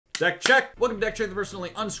Deck check! Welcome to Deck Check, the first and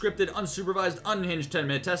only unscripted, unsupervised, unhinged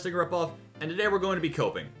 10-minute testing ripoff, and today we're going to be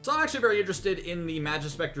coping. So I'm actually very interested in the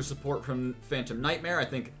Majespecter support from Phantom Nightmare. I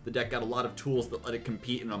think the deck got a lot of tools that let it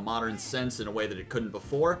compete in a modern sense in a way that it couldn't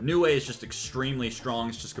before. Niue is just extremely strong.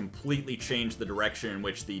 It's just completely changed the direction in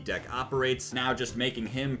which the deck operates. Now just making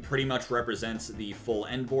him pretty much represents the full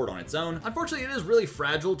end board on its own. Unfortunately, it is really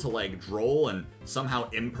fragile to like droll and somehow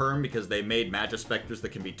imperm because they made Majespecters that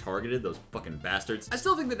can be targeted, those fucking bastards. I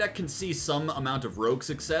still think the deck can see some amount of rogue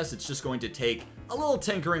success. It's just going to take a little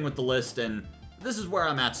tinkering with the list, and this is where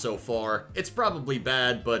I'm at so far. It's probably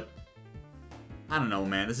bad, but I don't know,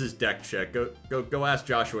 man. This is Deck Check. Go ask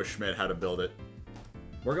Joshua Schmidt how to build it.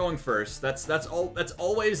 We're going first. That's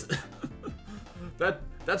always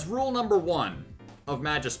that's rule number one of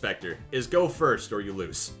Majespecter is go first or you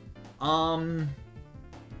lose.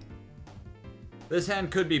 This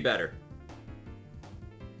hand could be better.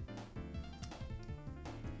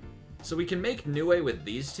 So we can make Niue with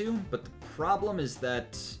these two, but the problem is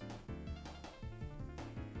that...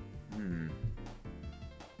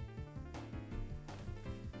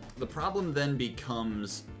 The problem then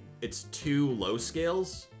becomes it's two low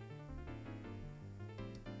scales.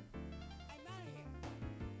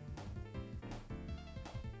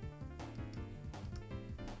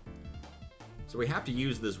 So we have to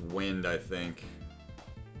use this wind, I think.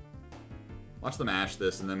 Watch them ash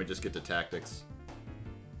this, and then we just get to tactics.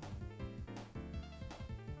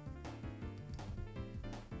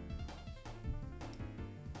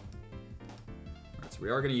 Alright, so we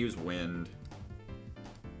are going to use wind.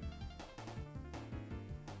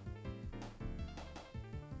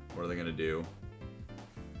 What are they going to do?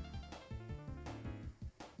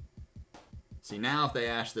 See, now if they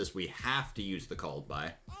ash this, we have to use the called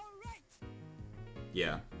by.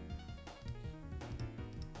 Yeah.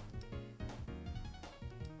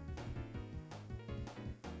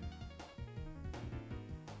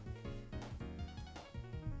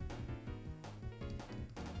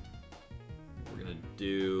 We're going to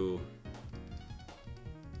do...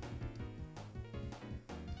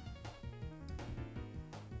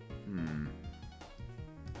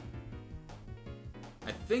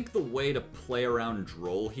 I think the way to play around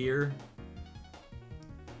Droll here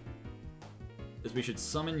is we should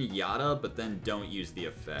summon Yada, but then don't use the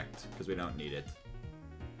effect, because we don't need it.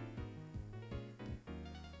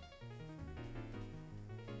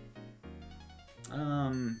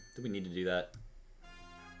 Do we need to do that?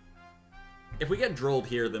 If we get Drolled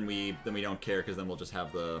here, then we don't care, because then we'll just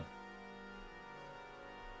have the...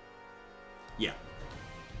 Yeah.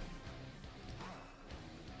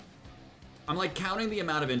 I'm like counting the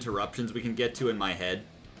amount of interruptions we can get to in my head.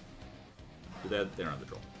 They don't have the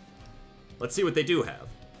Droll. Let's see what they do have.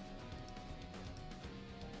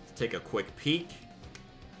 Let's take a quick peek.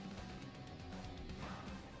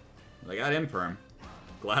 They got Imperm.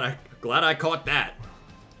 Glad I caught that.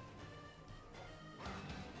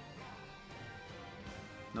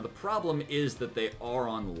 Now the problem is that they are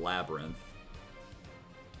on Labyrinth.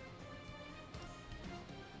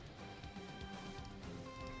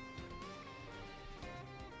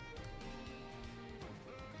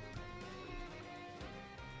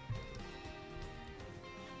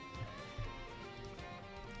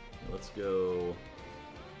 Let's go.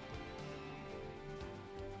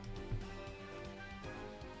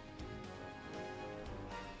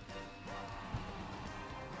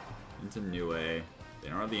 Into Niue. They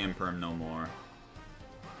don't have the Imperm no more.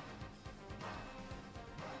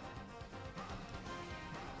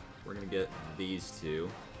 We're gonna get these two.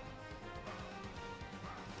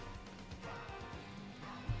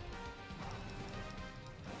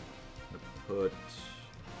 Put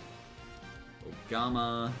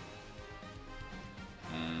Ogama.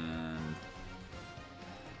 And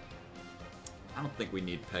I don't think we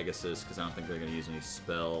need Pegasus because I don't think they're going to use any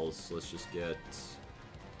spells. So let's just get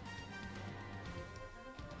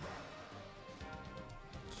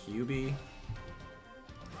QB.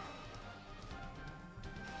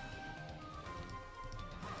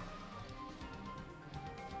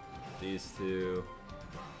 These two.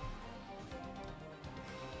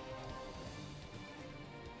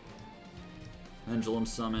 Pendulum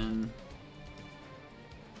Summon.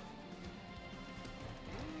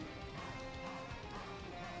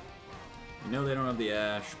 I know they don't have the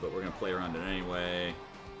Ash, but we're going to play around it anyway.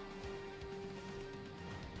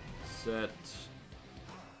 Set.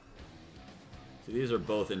 See, these are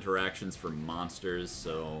both interactions for monsters,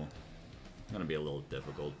 so it's going to be a little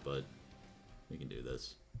difficult, but we can do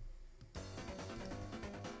this.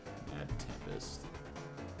 Add Tempest.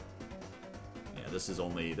 Yeah, this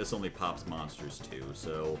only pops monsters too,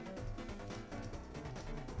 so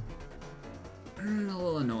A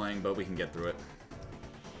little annoying, but we can get through it.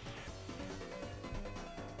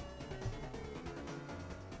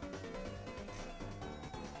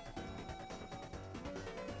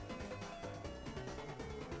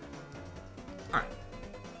 Alright.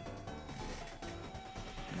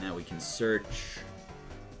 Now we can search.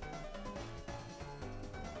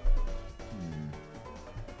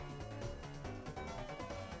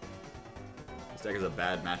 This deck is a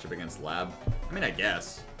bad matchup against Lab. I mean, I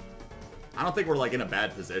guess. I don't think we're, like, in a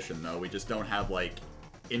bad position, though. We just don't have, like,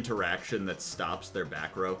 interaction that stops their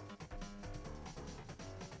back row.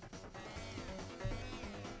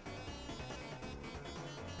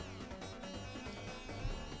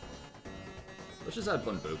 Let's just add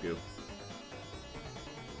Bunbuku.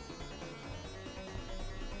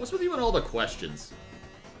 What's with you and all the questions?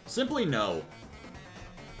 Simply no.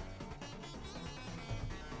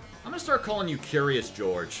 I'm gonna start calling you Curious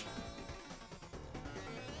George.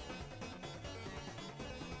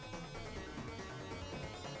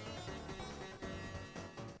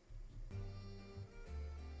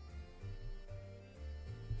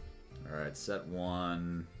 Alright, set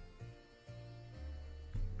one.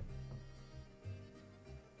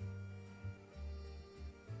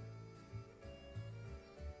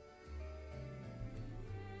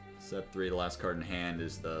 Set 3, the last card in hand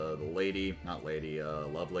is the lady, not lady,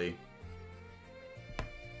 Lovely.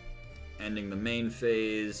 Ending the main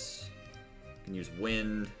phase. You can use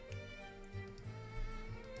Wind.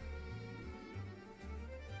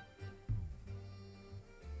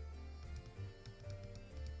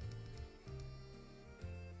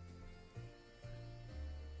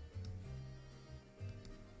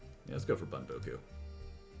 Yeah, let's go for Bunbuku.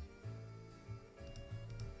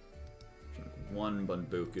 One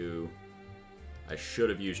Bunbuku. I should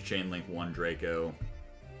have used Chainlink 1 Draco.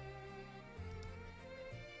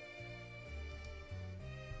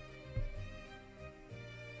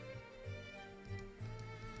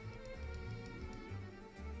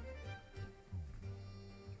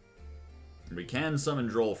 We can summon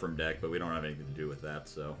Droll from deck, but we don't have anything to do with that,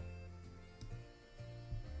 so...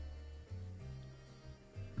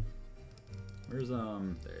 Where's, there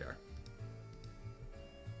you are.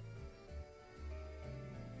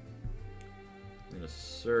 I'm gonna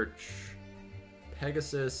search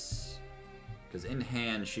Pegasus, because in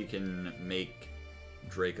hand she can make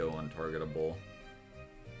Draco untargetable.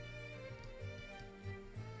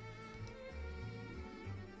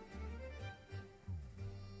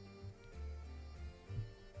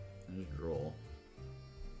 There's Droll.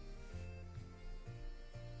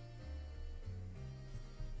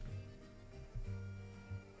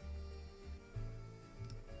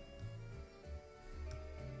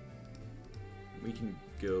 We can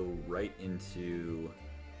go right into...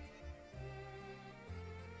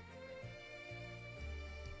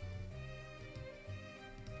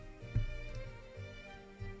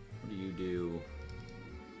 What do you do?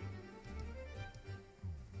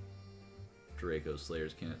 Draco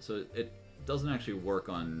Slayer's cannon. So it doesn't actually work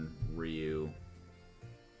on Ryu.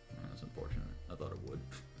 Oh, that's unfortunate. I thought it would.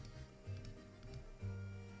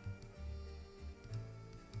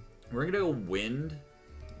 We're gonna go Wind.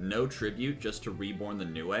 No tribute, just to Reborn the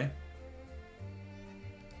Niue.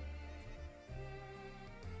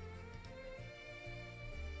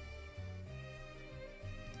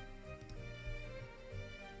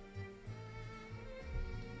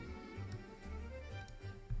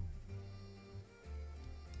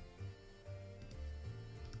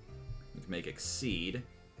 We can make Exceed.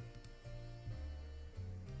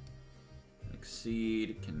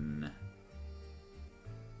 Exceed can...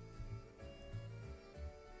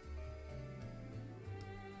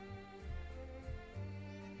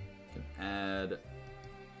 Add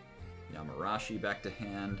Yamarashi back to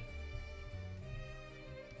hand.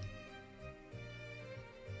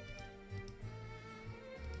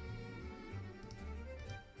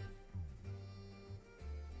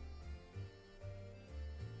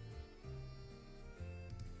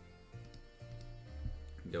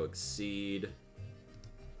 Go Exceed.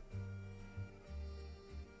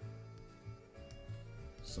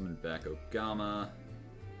 Summon back Ogama.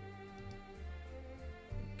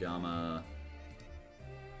 Gamma.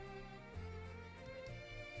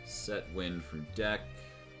 Set Wind from deck.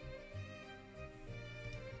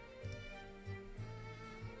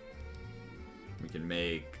 We can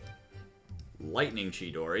make Lightning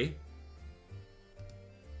Chidori.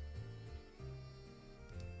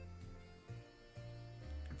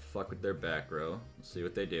 Fuck with their back row. Let's see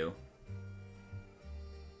what they do.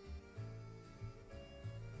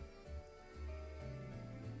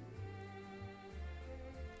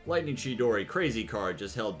 Lightning Chidori, crazy card,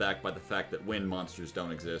 just held back by the fact that wind monsters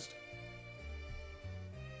don't exist.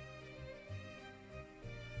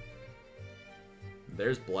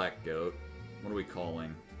 there's Black Goat. What are we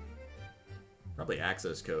calling? Probably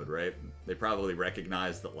access code, right? They probably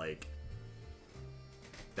recognize that, like,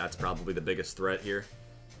 that's probably the biggest threat here.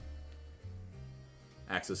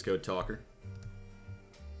 Access code talker.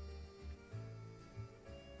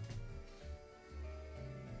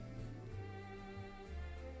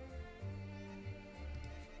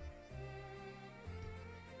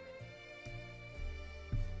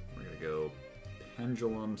 We're gonna go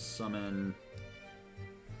Pendulum Summon.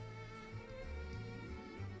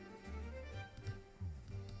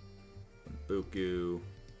 Buku.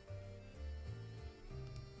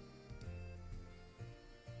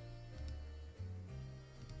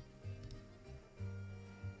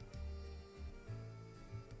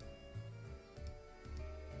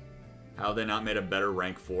 How have they not made a better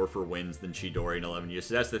rank 4 for wins than Chidori in 11 years?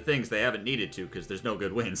 So that's the things they haven't needed to, because there's no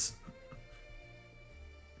good wins.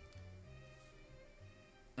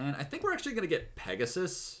 And I think we're actually going to get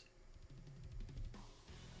Pegasus.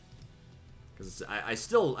 Because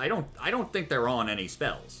I don't think they're on any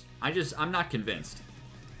spells. I'm not convinced.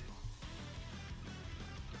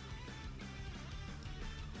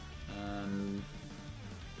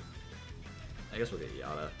 I guess we'll get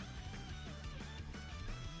Yada.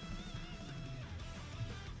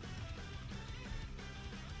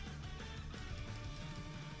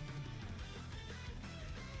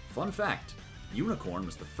 Fun fact, Unicorn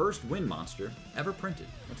was the first wind monster ever printed.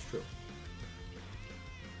 That's true.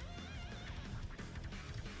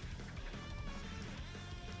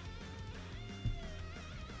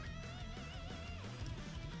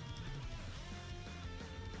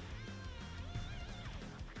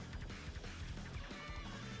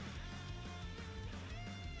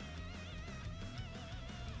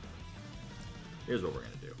 Here's what we're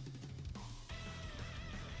going to do.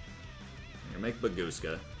 We're going to make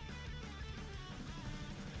Baguska.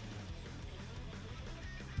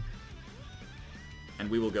 And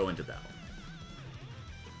we will go into battle.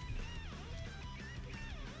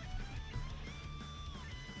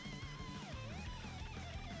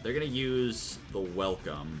 They're going to use the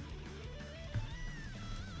Welcome.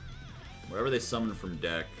 Whatever they summon from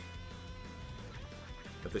deck.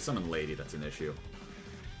 If they summon Lady, that's an issue.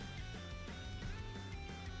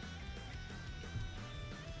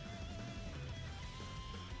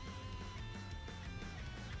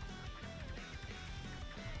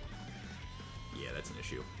 Yeah, that's an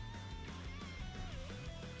issue.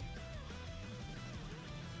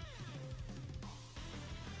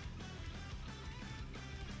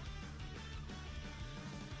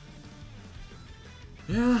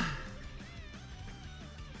 Yeah.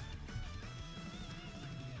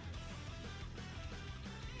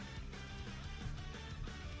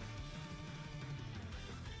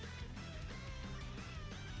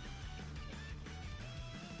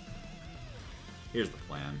 Here's the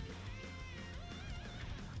plan.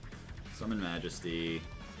 Summon Majesty.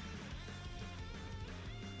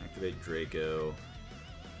 Activate Draco.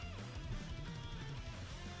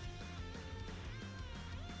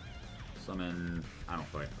 Summon... I don't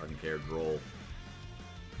fucking care. Droll.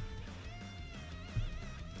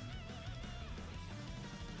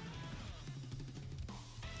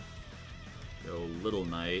 Go Little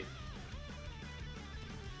Knight.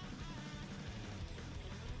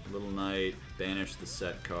 Little Knight. Banish the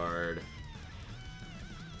set card.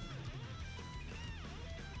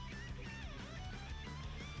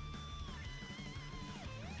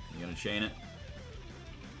 You gonna chain it?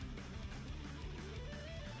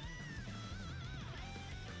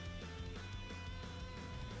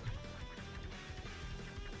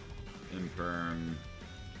 Imperm.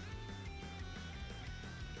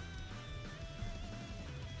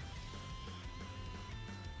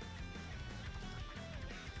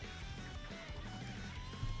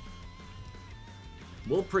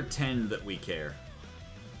 We'll pretend that we care.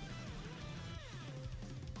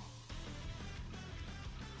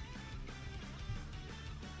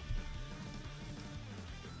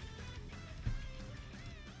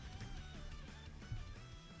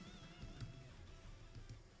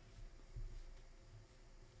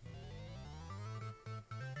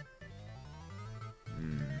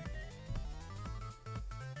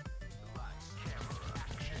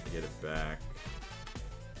 Get it back.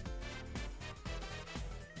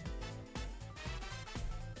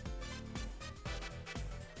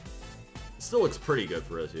 Still looks pretty good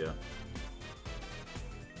for us, yeah.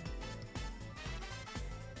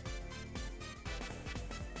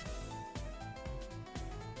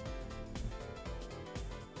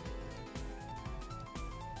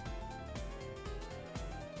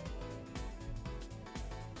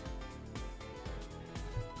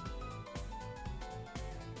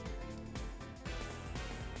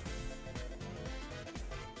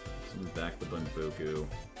 Back the Bunbuku.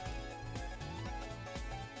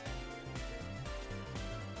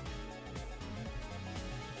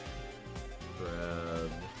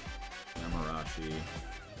 Grab Yamarashi.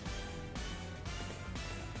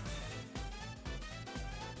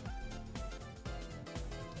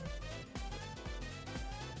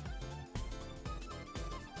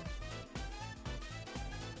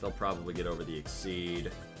 They'll probably get over the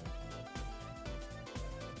Exceed.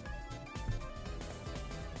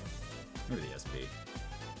 Maybe the SP.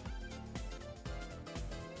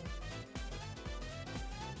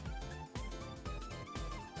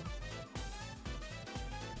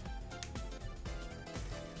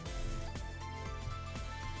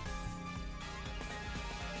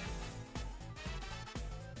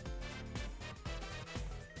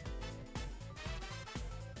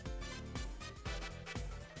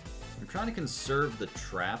 I'm trying to conserve the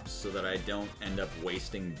traps so that I don't end up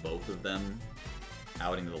wasting both of them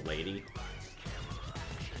outing the lady.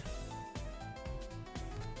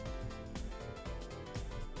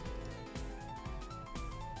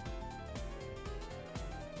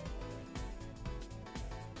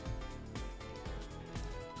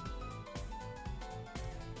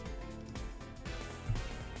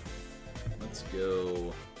 Let's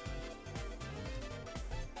go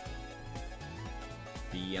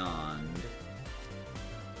Beyond.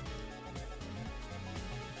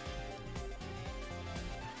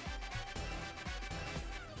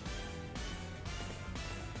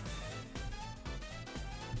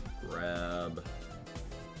 Grab.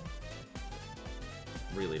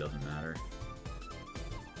 Really doesn't matter.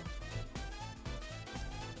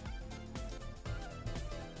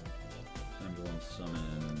 Emblem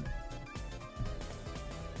summon.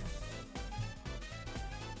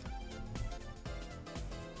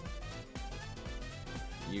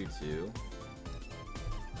 You two.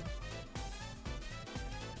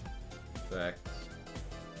 Effect.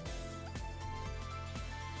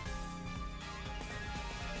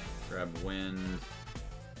 Grab Wind.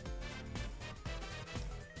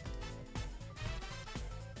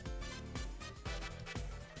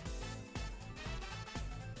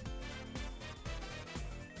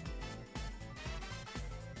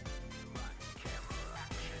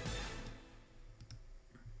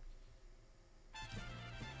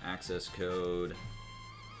 Access code.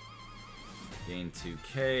 Gain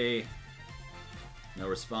 2k. No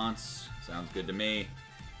response. Sounds good to me.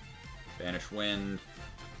 Banish Wind.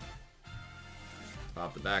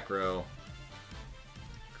 Pop the back row.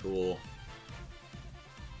 Cool.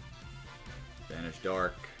 Banish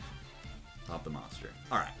Dark. Pop the monster.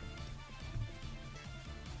 Alright.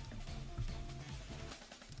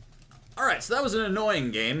 Alright, so that was an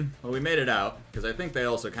annoying game. Well, we made it out, because I think they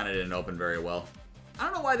also kind of didn't open very well. I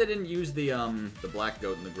don't know why they didn't use the black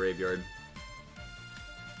goat in the graveyard.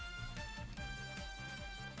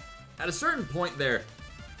 At a certain point there,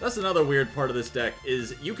 that's another weird part of this deck,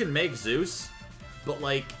 is you can make Zeus, but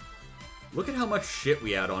like, look at how much shit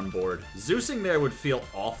we had on board. Zeusing there would feel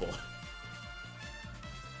awful.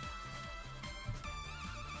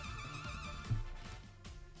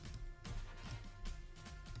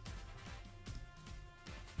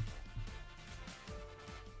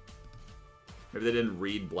 Maybe they didn't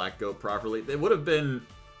read Black Goat properly. It would have been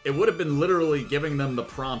literally giving them the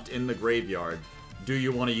prompt in the graveyard. Do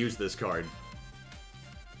you want to use this card?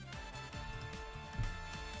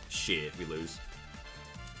 Shit, we lose.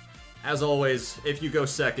 As always, if you go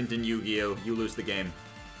second in Yu-Gi-Oh, you lose the game.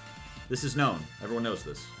 This is known. Everyone knows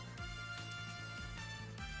this.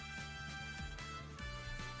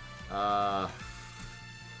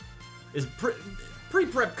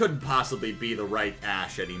 Pre-prep couldn't possibly be the right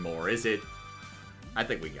Ash anymore, is it? I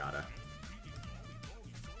think we gotta.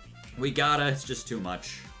 We gotta, it's just too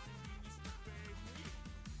much.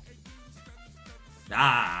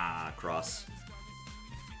 Ah, cross.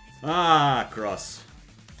 Ah, cross.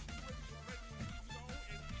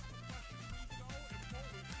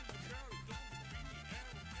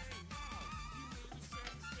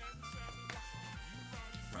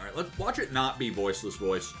 Alright, let's watch it not be Voiceless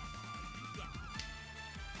Voice.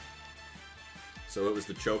 So it was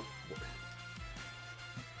the choke.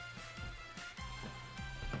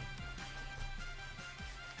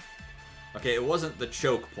 Okay, it wasn't the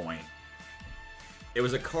choke point. It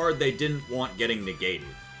was a card they didn't want getting negated.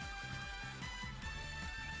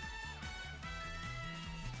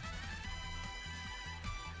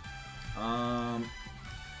 And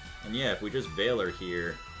yeah, if we just Veiler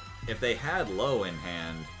here, if they had low in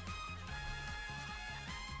hand...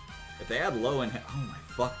 If they had low in hand... Oh my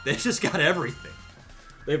fuck, they just got everything.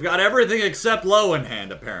 They've got everything except low in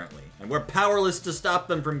hand, apparently. And we're powerless to stop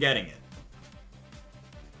them from getting it.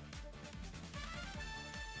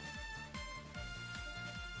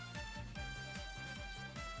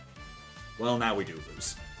 Well, now we do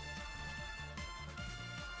lose.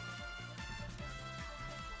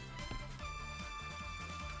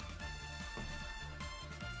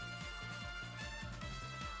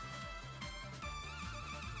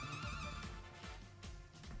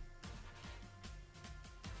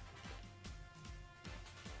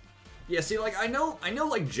 Yeah, see, like, I know,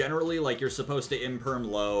 like, generally, like, you're supposed to imperm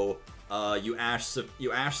low, you ash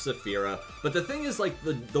Saphira, but the thing is, like,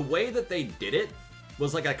 the way that they did it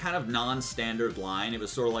was, like, a kind of non-standard line. It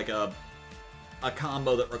was sort of like a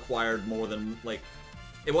combo that required more than, like,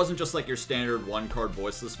 it wasn't just, like, your standard one-card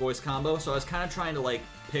voiceless voice combo, so I was kind of trying to, like,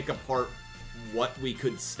 pick apart what we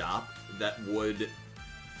could stop that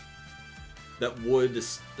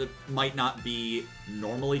might not be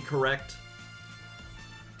normally correct,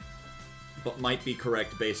 but might be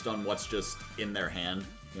correct based on what's just in their hand,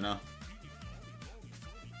 you know?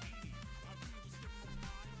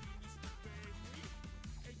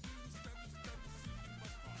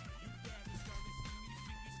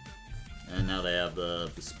 And now they have the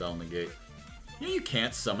spell negate. You know you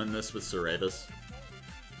can't summon this with Cerebus.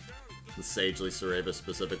 The Sagely Cerebus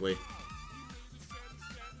specifically.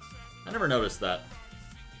 I never noticed that.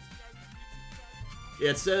 Yeah,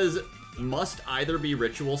 it says must either be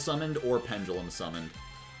Ritual summoned or Pendulum summoned.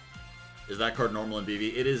 Is that card normal in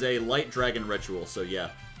BV? It is a Light Dragon Ritual, so yeah.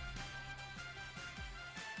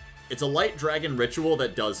 It's a Light Dragon Ritual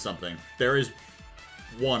that does something. There is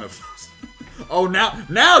one of those. Oh,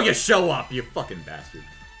 now you show up, you fucking bastard.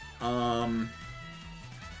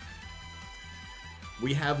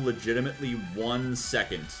 We have legitimately 1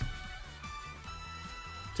 second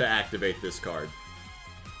to activate this card.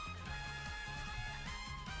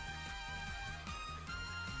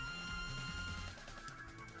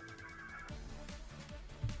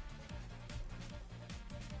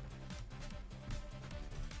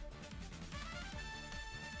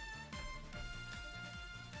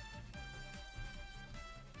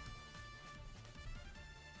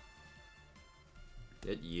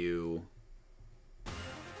 Get you.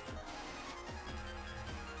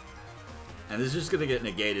 And this is just gonna get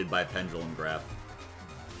negated by Pendulum Graph.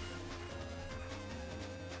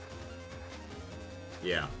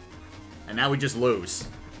 Yeah. And now we just lose.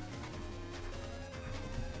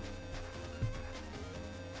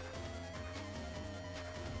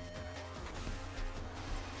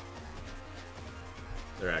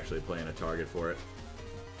 They're actually playing a target for it.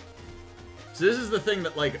 So this is the thing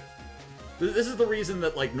that, like, this is the reason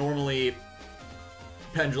that, like, normally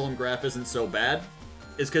Pendulum Graph isn't so bad,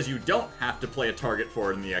 is because you don't have to play a target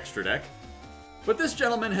for it in the extra deck. But this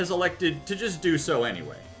gentleman has elected to just do so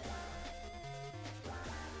anyway.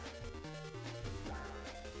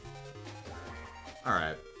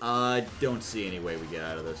 Alright, I don't see any way we get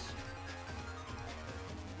out of this.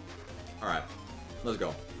 Alright, let's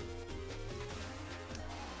go.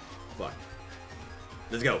 Fuck.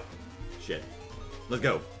 Let's go. Shit. Let's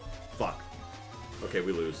go. Fuck. Okay,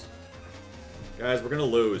 we lose. Guys, we're gonna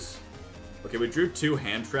lose. Okay, we drew 2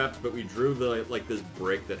 hand traps, but we drew the, like, this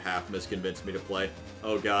brick that half misconvinced me to play.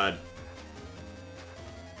 Oh god.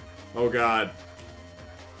 Oh god.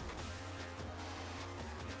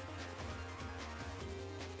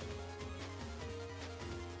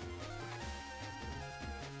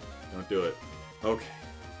 Don't do it. Okay.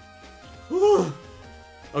 Whew.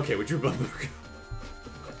 Okay, we drew Bambuka.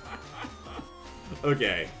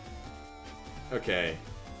 Okay. Okay.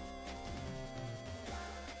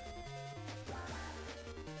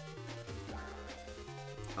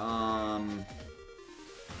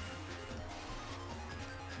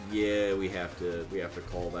 Yeah, we have to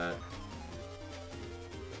call that.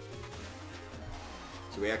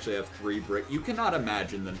 So we actually have 3 brick. You cannot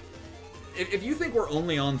imagine them. If you think we're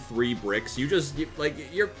only on 3 bricks, you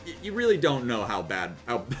really don't know how bad,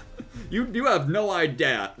 you have no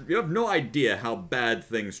idea. You have no idea how bad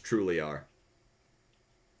things truly are.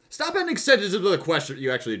 Stop ending sentences with a question.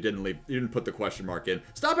 You actually didn't leave. You didn't put the question mark in.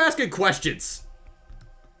 Stop asking questions.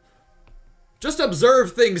 Just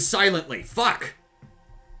observe things silently. Fuck.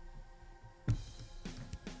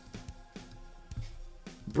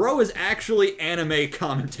 Bro is actually anime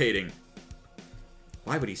commentating.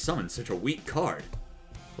 Why would he summon such a weak card?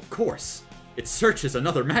 Of course. It searches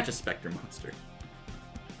another Majespecter monster.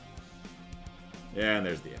 Yeah, and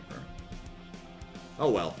there's the Emperor. Oh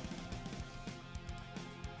well.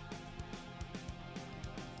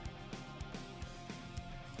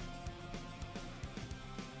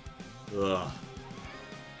 Ugh.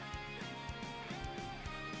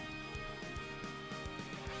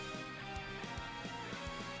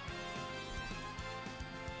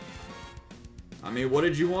 I mean, what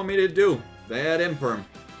did you want me to do? They had Imperm.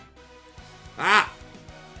 Ah!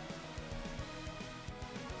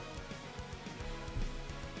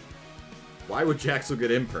 Why would Jaxel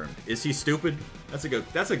get impermed? Is he stupid? That's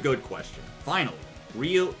a good question. Finally,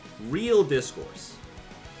 real discourse.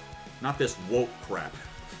 Not this woke crap.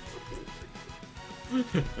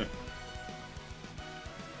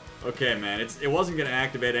 Okay, man, it wasn't gonna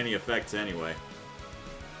activate any effects anyway.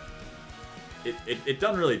 It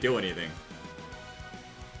doesn't really do anything.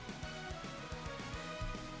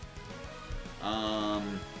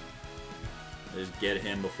 Just get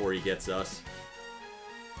him before he gets us.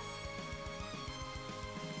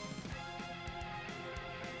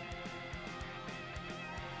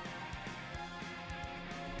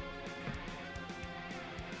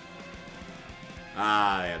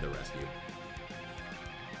 Ah, they had the rescue.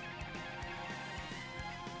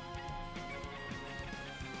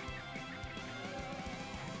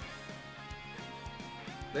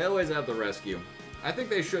 They always have the rescue. I think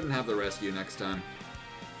they shouldn't have the rescue next time.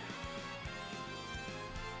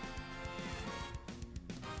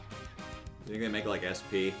 You think they make like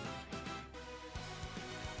SP?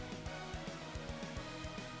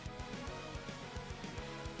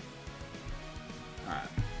 Alright.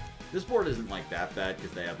 This board isn't like that bad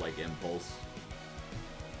because they have like Impulse.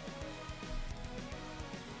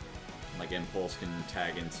 Like Impulse can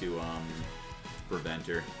tag into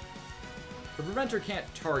Preventer. The Preventer can't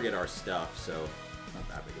target our stuff, so it's not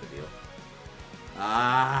that big of a deal.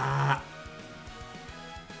 Ah!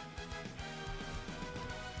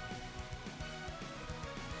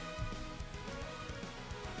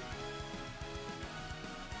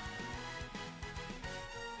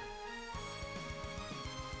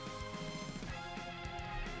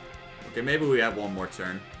 Okay, maybe we have one more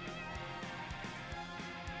turn.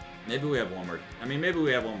 Maybe we have one more... I mean, maybe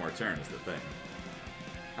we have one more turn is the thing.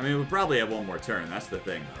 I mean, we probably have one more turn. That's the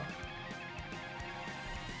thing, though.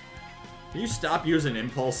 Can you stop using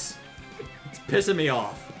Impulse? It's pissing me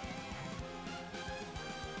off.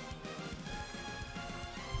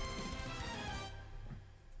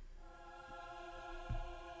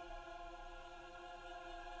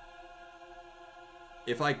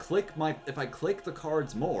 If I click the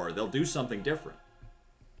cards more, they'll do something different.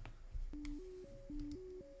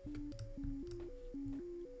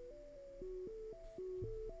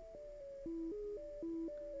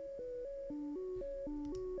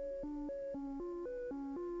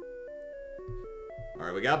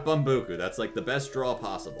 Alright, we got Bumbuku. That's like the best draw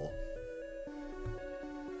possible.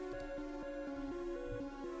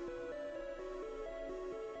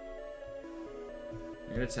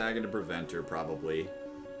 I'm gonna tag into Preventer, probably.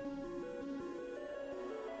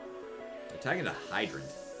 Tag into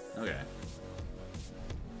Hydrant. Okay.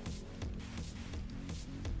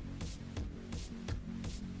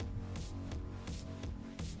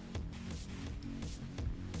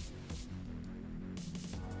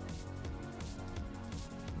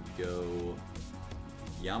 Go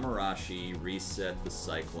Yamarashi, reset the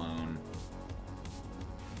Cyclone.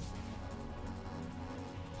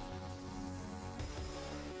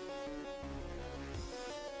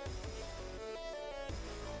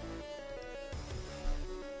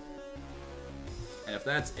 And if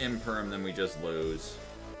that's imperm, then we just lose.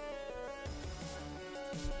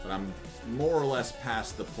 But I'm more or less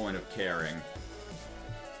past the point of caring.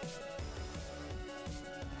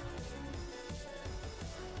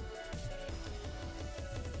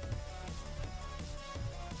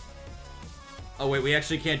 Oh wait, we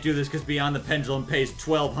actually can't do this because Beyond the Pendulum pays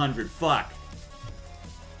 1,200. Fuck.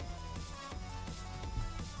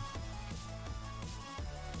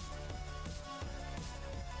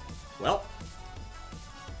 Well.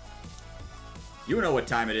 You know what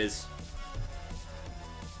time it is.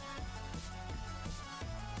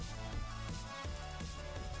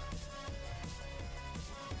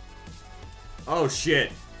 Oh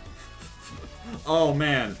shit. Oh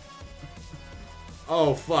man.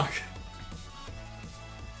 Oh fuck.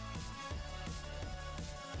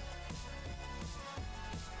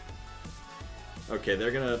 Okay,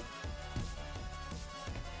 they're gonna...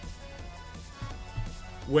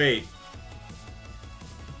 Wait.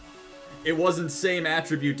 It wasn't same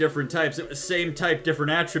attribute, different types. It was same type,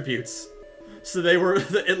 different attributes. So they were...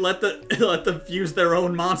 It let them fuse their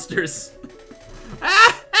own monsters.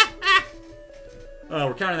 Oh,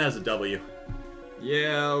 we're counting that as a W.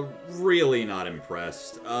 Yeah, really not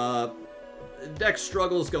impressed. Deck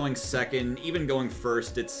struggles going second. Even going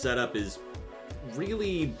first, its setup is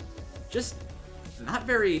really just... Not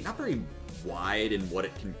very wide in what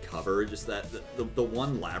it can cover. Just that the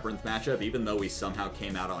one Labyrinth matchup, even though we somehow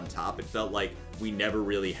came out on top, it felt like we never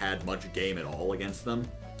really had much game at all against them.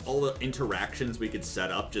 All the interactions we could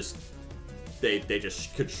set up, just they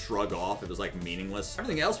just could shrug off. It was like meaningless.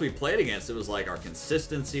 Everything else we played against, it was like our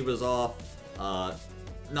consistency was off.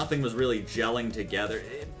 nothing was really gelling together.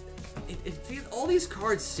 All these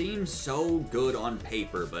cards seem so good on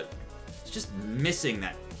paper, but it's just missing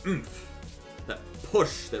that oomph, that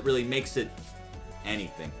push that really makes it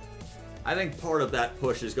anything. I think part of that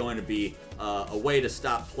push is going to be a way to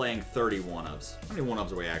stop playing 30 one-ofs. How many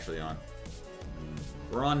one-ofs are we actually on?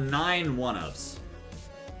 We're on 9 one-ofs.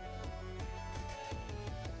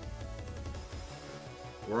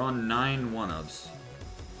 We're on 9 one-ofs.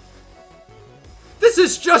 This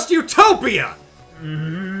is just utopia!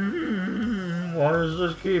 Why does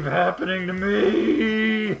this keep happening to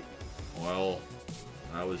me? Well,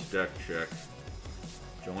 that was Deck Check.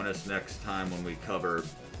 Join us next time when we cover,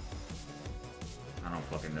 I don't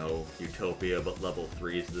fucking know, Utopia, but level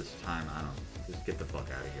 3s this time. I don't know. Just get the fuck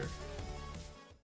out of here.